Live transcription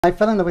I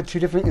fell in love with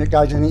two different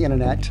guys on the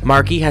internet.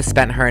 Marky has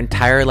spent her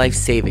entire life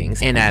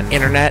savings in an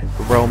internet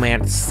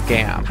romance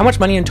scam. How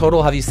much money in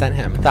total have you sent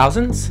him?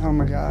 Thousands? Oh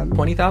my god.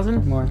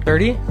 20,000? More.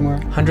 30? More.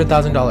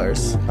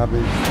 $100,000. Probably.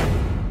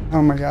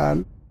 Oh my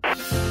god.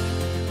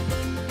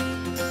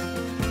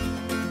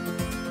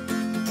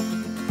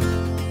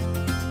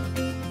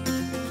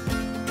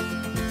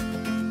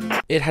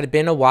 It had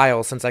been a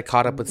while since I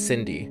caught up with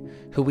Cindy,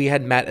 who we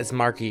had met as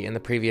Marky in the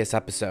previous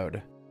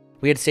episode.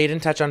 We had stayed in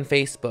touch on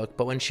Facebook,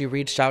 but when she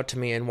reached out to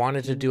me and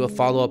wanted to do a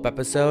follow-up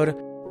episode,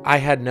 I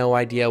had no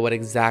idea what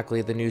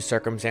exactly the new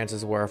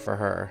circumstances were for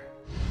her.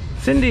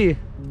 Cindy!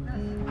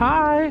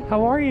 Hi,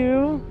 how are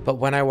you? But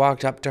when I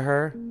walked up to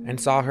her and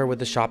saw her with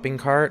the shopping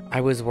cart,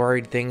 I was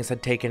worried things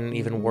had taken an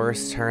even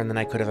worse turn than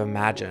I could have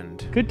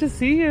imagined. Good to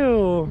see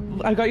you.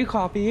 I got you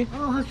coffee.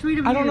 Oh, how sweet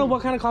of you. I don't know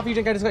what kind of coffee you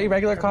drink. I just got you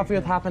regular coffee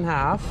with half and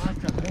half. Awesome,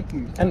 thank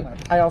you. And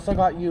I also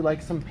got you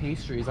like some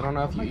pastries. I don't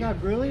know if you... Oh my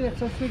god, really? That's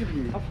so sweet of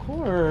you. Of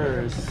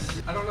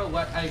course. I don't know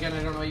what, again,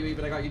 I don't know what you eat,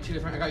 but I got you two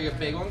different, I got you a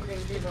bagel and cream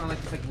cheese and I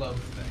like this like loaf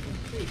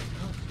thing. Sweet.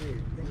 Oh, sweet.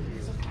 Thank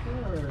you.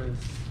 Of course.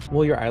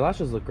 Well, your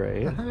eyelashes look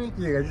great. Thank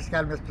you. I just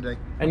got them yesterday.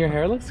 And your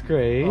hair looks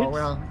great. Oh,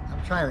 well,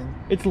 I'm trying.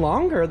 It's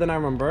longer than I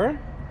remember.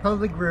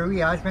 Probably grew.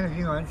 Yeah, it's been a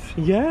few months.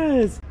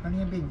 Yes.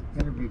 Honey, I'm being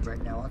interviewed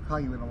right now. I'll call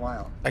you in a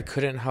while. I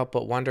couldn't help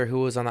but wonder who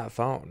was on that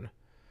phone.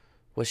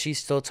 Was she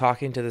still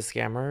talking to the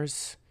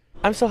scammers?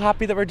 I'm so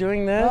happy that we're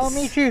doing this. Oh,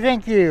 me too.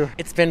 Thank you.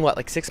 It's been, what,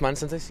 like 6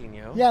 months since I've seen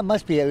you? Yeah, it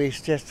must be at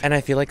least just... And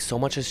I feel like so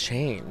much has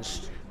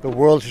changed. The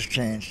world has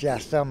changed. Yeah,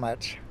 so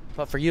much.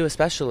 But for you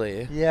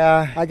especially.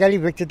 Yeah, I got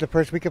evicted the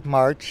first week of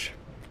March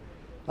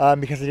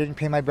because I didn't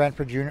pay my rent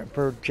for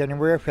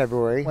January or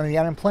February. When the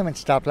unemployment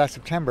stopped last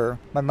September,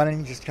 my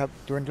money just kept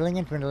dwindling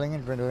and dwindling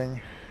and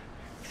dwindling.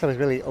 So I was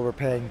really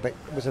overpaying, but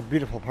it was a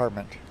beautiful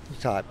apartment. You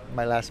saw it in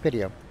my last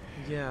video.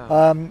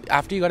 Yeah.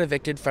 After you got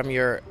evicted from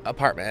your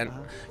apartment,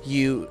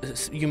 you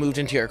moved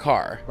into your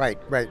car. Right,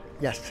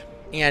 yes.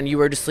 And you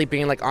were just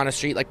sleeping like on a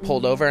street, like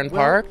pulled over and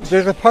parked?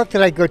 There's a park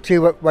that I go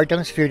to right down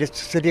the street. It's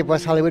the City of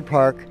West Hollywood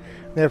Park.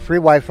 They have free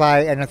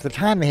Wi-Fi, and at the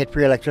time they had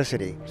free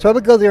electricity. So I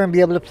would go there and be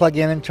able to plug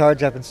in and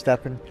charge up and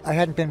stuff, and I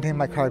hadn't been paying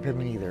my car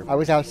payment either. I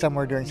was out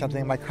somewhere doing something,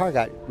 and my car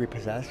got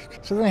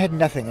repossessed. So then I had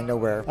nothing and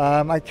nowhere.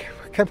 I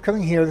kept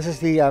coming here. This is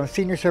the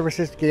Senior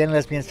Services Gay and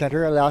Lesbian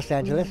Center in Los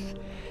Angeles.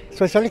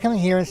 So I started coming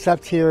here and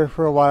slept here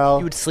for a while.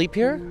 You would sleep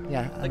here?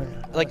 Yeah.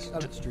 Like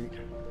on the street.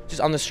 Just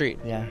on the street?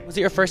 Yeah. Was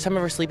it your first time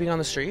ever sleeping on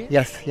the street?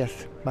 Yes,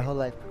 my whole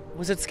life.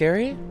 Was it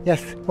scary?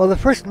 Yes. Well, the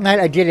first night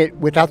I did it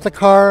without the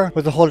car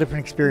was a whole different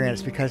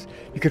experience because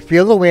you could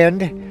feel the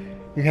wind.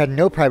 You had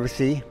no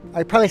privacy.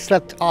 I probably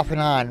slept off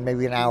and on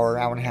maybe an hour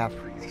and a half.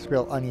 Just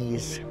real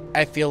unease.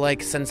 I feel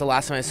like since the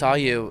last time I saw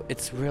you,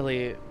 it's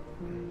really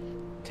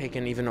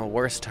taken even a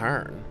worse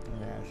turn.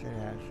 Yes, it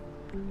has.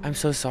 I'm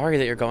so sorry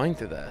that you're going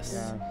through this.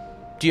 Yeah.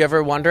 Do you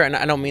ever wonder, and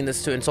I don't mean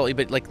this to insult you,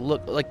 but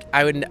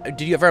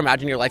did you ever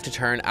imagine your life to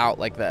turn out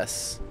like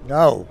this?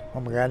 No.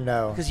 Oh my God,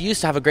 no. Because you used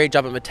to have a great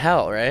job at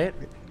Mattel, right?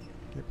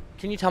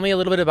 Can you tell me a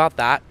little bit about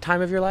that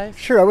time of your life?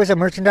 Sure, I was a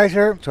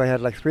merchandiser, so I had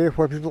like 3 or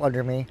 4 people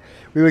under me.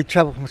 We would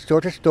travel from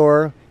store to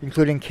store,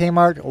 including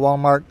Kmart,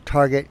 Walmart,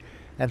 Target,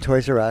 and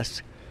Toys R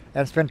Us,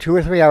 and spend 2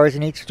 or 3 hours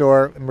in each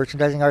store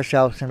merchandising our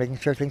shelves and making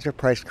sure things are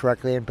priced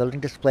correctly and building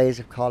displays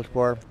if called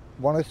for.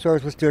 One of the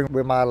stores was doing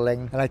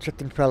remodeling, and I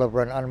tripped and fell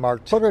over an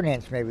unmarked quarter an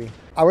inch, maybe.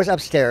 I was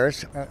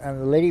upstairs,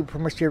 and the lady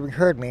from her steering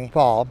heard me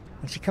fall,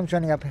 and she comes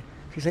running up.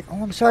 She's like,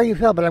 "Oh, I'm sorry you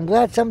fell, but I'm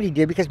glad somebody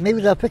did, because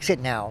maybe they'll fix it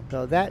now."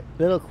 So that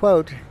little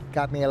quote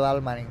got me a lot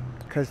of money,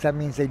 because that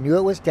means they knew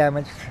it was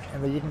damaged,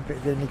 and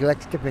they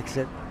neglected to fix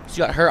it. So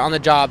you got hurt on the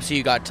job, so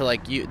you got to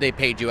they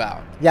paid you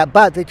out. Yeah,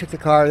 but they took the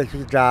car, they took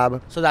the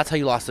job. So that's how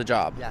you lost the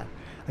job. Yeah.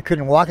 I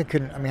couldn't walk,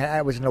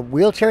 I was in a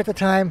wheelchair at the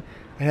time.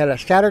 I had a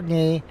shattered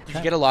knee. Did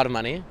you get a lot of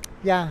money?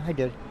 Yeah, I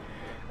did.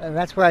 And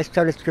that's where I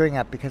started screwing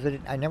up because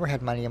I never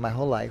had money in my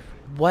whole life.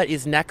 What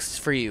is next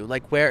for you?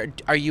 Like, where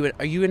are you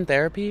in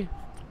therapy?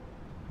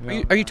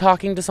 No. Are you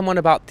talking to someone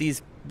about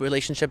these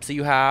relationships that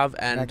you have?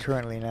 And not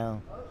currently,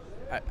 no.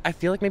 I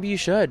feel like maybe you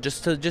should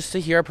just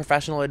to hear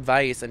professional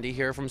advice and to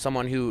hear from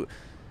someone who,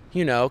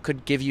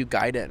 could give you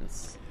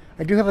guidance.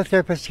 I do have a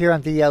therapist here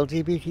at the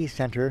LGBT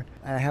Center,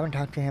 and I haven't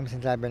talked to him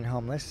since I've been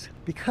homeless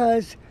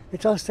because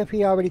it's all stuff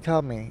he already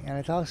told me, and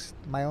it's all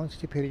my own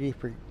stupidity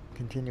for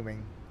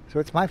continuing. So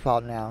it's my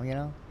fault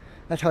now,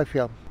 That's how I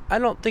feel. I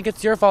don't think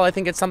it's your fault. I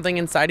think it's something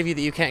inside of you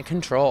that you can't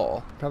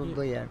control.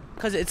 Probably, yeah.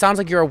 Because it sounds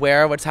like you're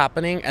aware of what's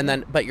happening,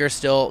 but you're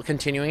still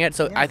continuing it.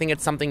 So yeah. I think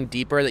it's something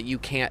deeper that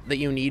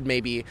you need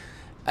maybe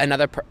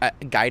another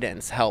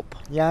guidance, help.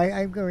 Yeah, I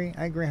agree.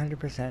 I agree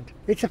 100%.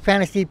 It's a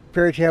fantasy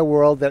fairy tale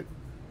world that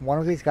one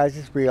of these guys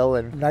is real,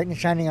 and Knight in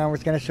Shining Armor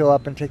is going to show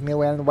up and take me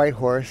away on the white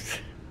horse.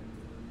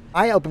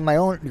 I opened my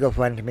own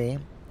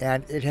GoFundMe,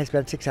 and it has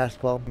been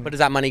successful. But is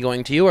that money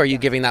going to you, or are you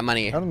giving that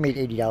money? I only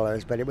made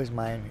 $80, but it was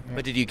mine.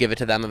 But did you give it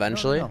to them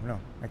eventually? No.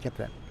 I kept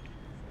that.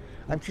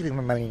 I'm keeping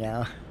my money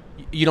now.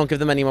 You don't give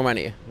them any more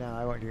money? No,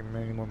 I won't give them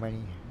any more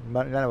money.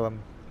 None of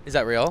them. Is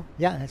that real?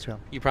 Yeah, that's real.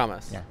 You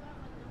promise? Yeah.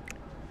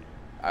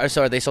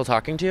 So are they still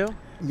talking to you?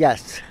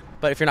 Yes.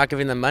 But if you're not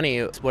giving them money,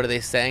 what are they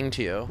saying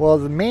to you? Well,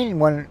 the main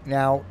one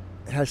now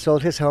has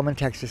sold his home in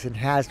Texas and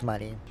has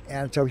money.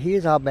 And so he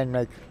has all been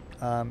like,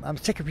 I'm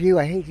sick of you,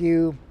 I hate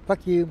you,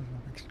 fuck you,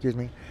 excuse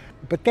me.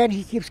 But then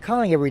he keeps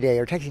calling every day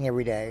or texting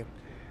every day.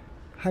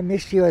 I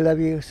miss you, I love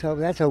you. So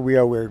that's a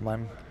real weird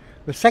one.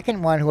 The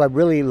second one, who I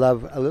really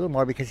love a little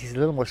more because he's a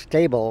little more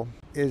stable,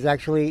 is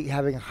actually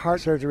having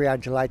heart surgery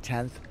on July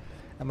 10th.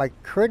 And my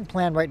current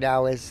plan right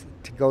now is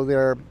to go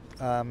there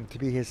to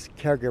be his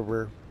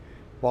caregiver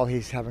while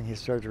he's having his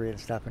surgery and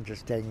stuff, and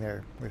just staying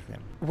there with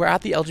him. We're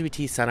at the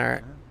LGBT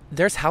Center.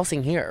 There's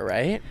housing here,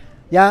 right?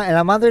 Yeah, and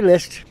I'm on their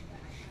list,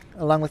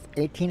 along with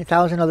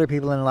 18,000 other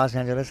people in Los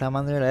Angeles. I'm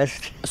on their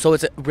list. So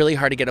it's really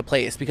hard to get a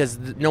place because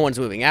no one's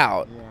moving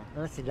out. Yeah,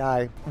 unless they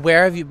die.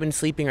 Where have you been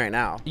sleeping right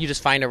now? You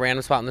just find a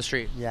random spot on the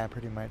street? Yeah,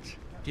 pretty much.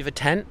 Do you have a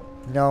tent?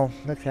 No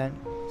tent.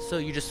 So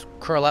you just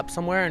curl up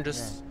somewhere and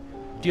just... Yeah.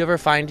 Do you ever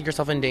find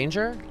yourself in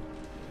danger?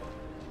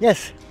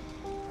 Yes,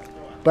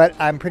 but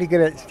I'm pretty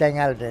good at staying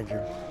out of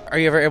danger. Are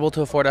you ever able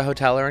to afford a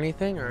hotel or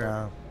anything?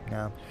 Or?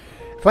 No.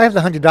 If I have the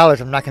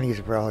 $100, I'm not going to use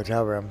it for a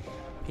hotel room.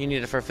 You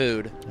need it for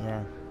food.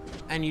 Yeah.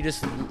 And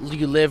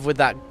you live with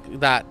that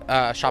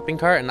shopping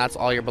cart, and that's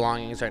all your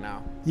belongings right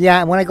now. Yeah,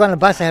 and when I go on the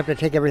bus, I have to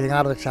take everything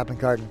out of the shopping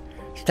cart and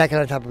stack it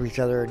on top of each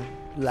other and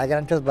lag it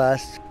onto the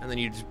bus. And then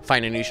you just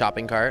find a new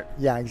shopping cart.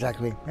 Yeah,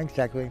 exactly.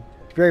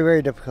 It's very,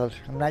 very difficult.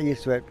 I'm not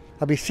used to it.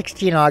 I'll be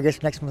 60 in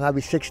August. Next month I'll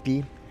be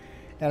 60.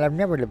 And I've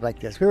never lived like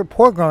this. We were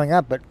poor growing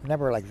up, but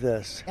never like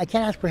this. I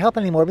can't ask for help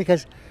anymore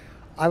because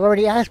I've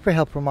already asked for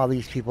help from all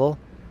these people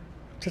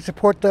to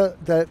support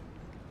the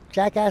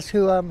jackass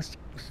who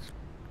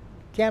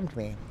scammed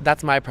me.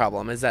 That's my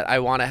problem, is that I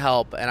want to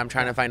help, and I'm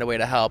trying to find a way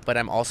to help, but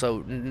I'm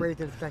also... Afraid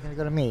that it's not going to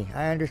go to me.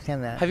 I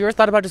understand that. Have you ever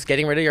thought about just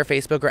getting rid of your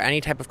Facebook or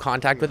any type of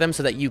contact with them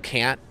so that you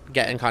can't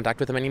get in contact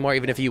with them anymore,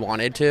 even if you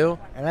wanted to?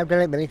 And I've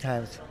done it many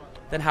times.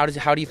 Then how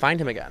do you find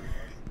him again?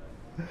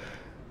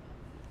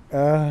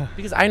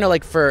 Because I know,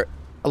 like, for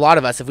a lot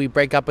of us, if we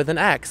break up with an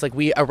ex, like,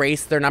 we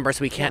erase their number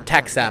so we can't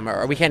text them,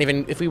 or we can't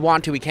even, if we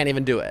want to, we can't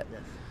even do it.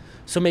 Yes.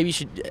 So maybe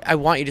I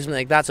want you to do something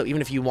like that, so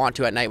even if you want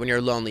to at night when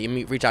you're lonely,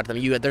 you reach out to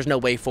them, there's no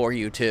way for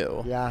you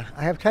to. Yeah,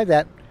 I have tried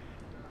that.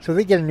 So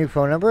they get a new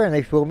phone number, and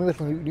they fool me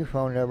with a new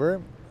phone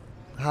number.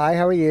 Hi,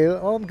 how are you?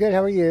 Oh, I'm good,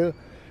 how are you?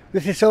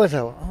 This is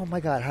so-and-so. Oh,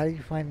 my God, how did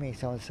you find me,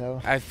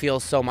 so-and-so? I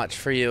feel so much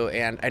for you,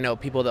 and I know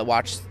people that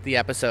watch the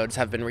episodes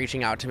have been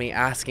reaching out to me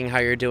asking how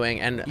you're doing,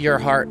 and your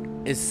heart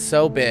is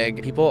so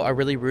big. People are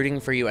really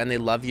rooting for you, and they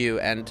love you,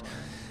 and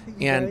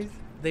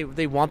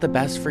they want the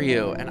best for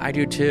you, and I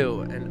do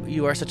too. And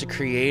you are such a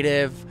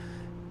creative,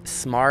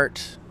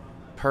 smart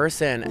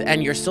person,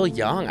 and you're still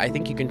young. I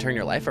think you can turn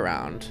your life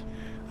around.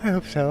 I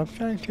hope so. I'm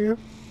trying to.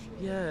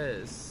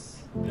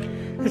 Yes.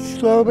 It's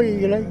slow, but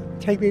you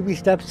take baby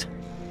steps.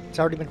 It's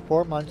already been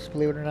 4 months,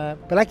 believe it or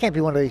not. But I can't be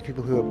one of these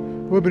people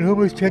who have been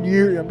homeless 10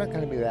 years. I'm not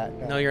going to be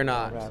that. No, you're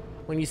not.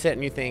 When you sit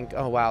and you think,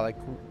 oh, wow, like,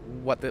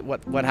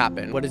 what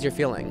happened? What is your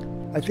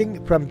feeling? I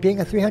think from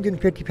being a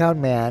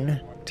 350-pound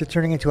man to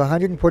turning into a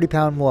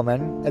 140-pound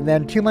woman, and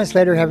then 2 months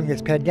later having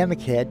this pandemic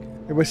hit,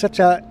 it was such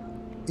a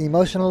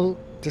emotional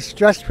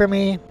distress for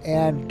me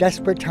and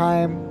desperate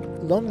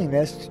time.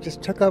 Loneliness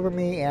just took over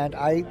me, and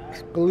I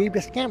believed a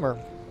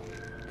scammer.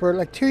 For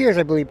like 2 years,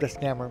 I believed a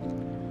scammer.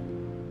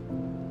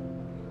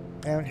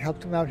 And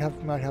helped him out.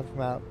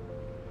 And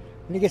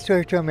he gets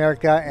to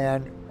America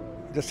and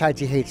decides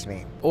he hates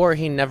me. Or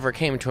he never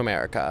came to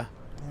America.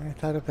 I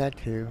thought of that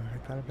too.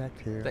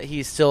 That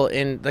he's still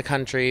in the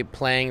country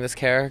playing this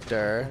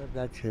character. I thought of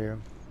that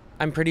too.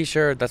 I'm pretty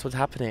sure that's what's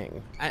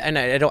happening.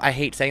 I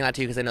hate saying that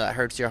to you because I know that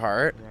hurts your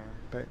heart. Yeah,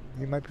 but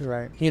you might be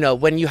right. You know,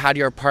 when you had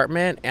your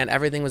apartment and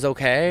everything was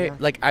okay, yeah.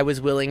 Like, I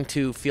was willing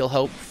to feel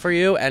hope for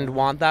you and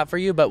want that for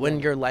you, but when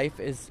your life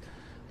is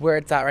where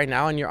it's at right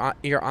now and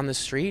you're on the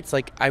streets,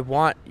 like, I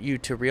want you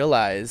to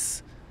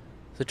realize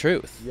the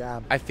truth. Yeah.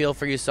 I feel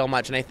for you so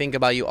much, and I think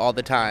about you all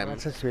the time.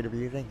 That's so sweet of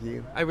you. Thank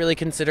you. I really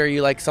consider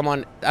you like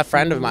a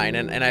friend of mine,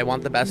 and I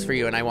want the best for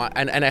you, and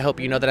I hope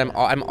you know that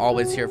I'm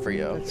always here for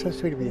you. That's so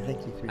sweet of you.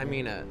 Thank you. I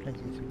mean it. Thank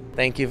you.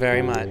 Thank you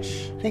very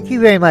much. Thank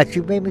you very much.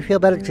 You made me feel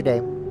better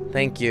today.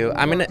 Thank you.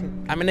 I'm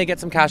gonna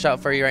get some cash out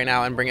for you right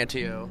now and bring it to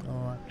you.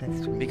 Oh,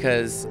 that's sweet.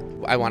 Because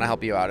I want to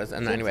help you out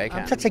in any way I can.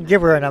 I'm such a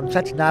giver, and I'm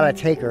such not a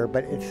taker,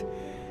 but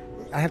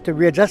I have to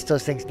readjust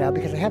those things now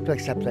because I have to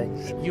accept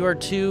things. You are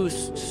too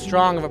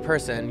strong of a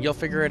person. You'll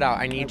figure it out.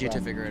 I need you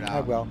to figure it out.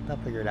 I will. I'll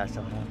figure it out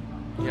sometime.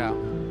 Yeah.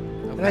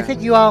 Okay. And I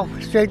think you all,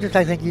 strangers,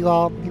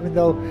 even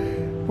though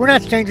we're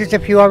not strangers,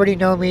 if you already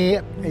know me,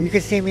 you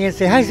can see me and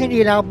say, hi,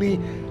 Cindy, and I'll be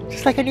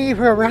just like I knew you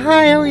forever.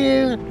 Hi, how are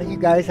you? Thank you,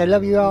 guys. I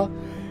love you all.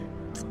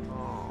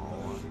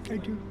 I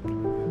do.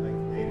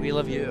 We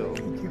love you.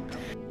 Thank you.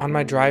 On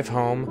my drive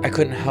home, I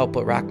couldn't help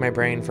but rack my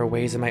brain for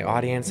ways that my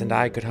audience and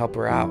I could help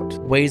her out.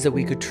 Ways that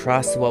we could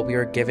trust what we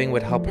were giving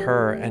would help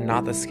her and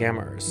not the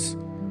scammers.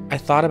 I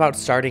thought about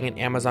starting an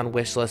Amazon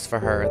wishlist for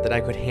her that I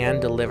could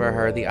hand deliver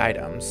her the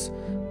items.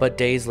 But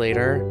days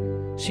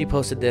later, she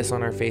posted this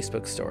on her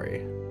Facebook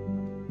story.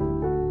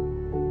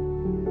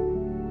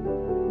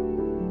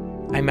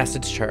 I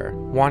messaged her,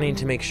 wanting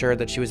to make sure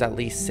that she was at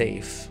least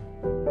safe.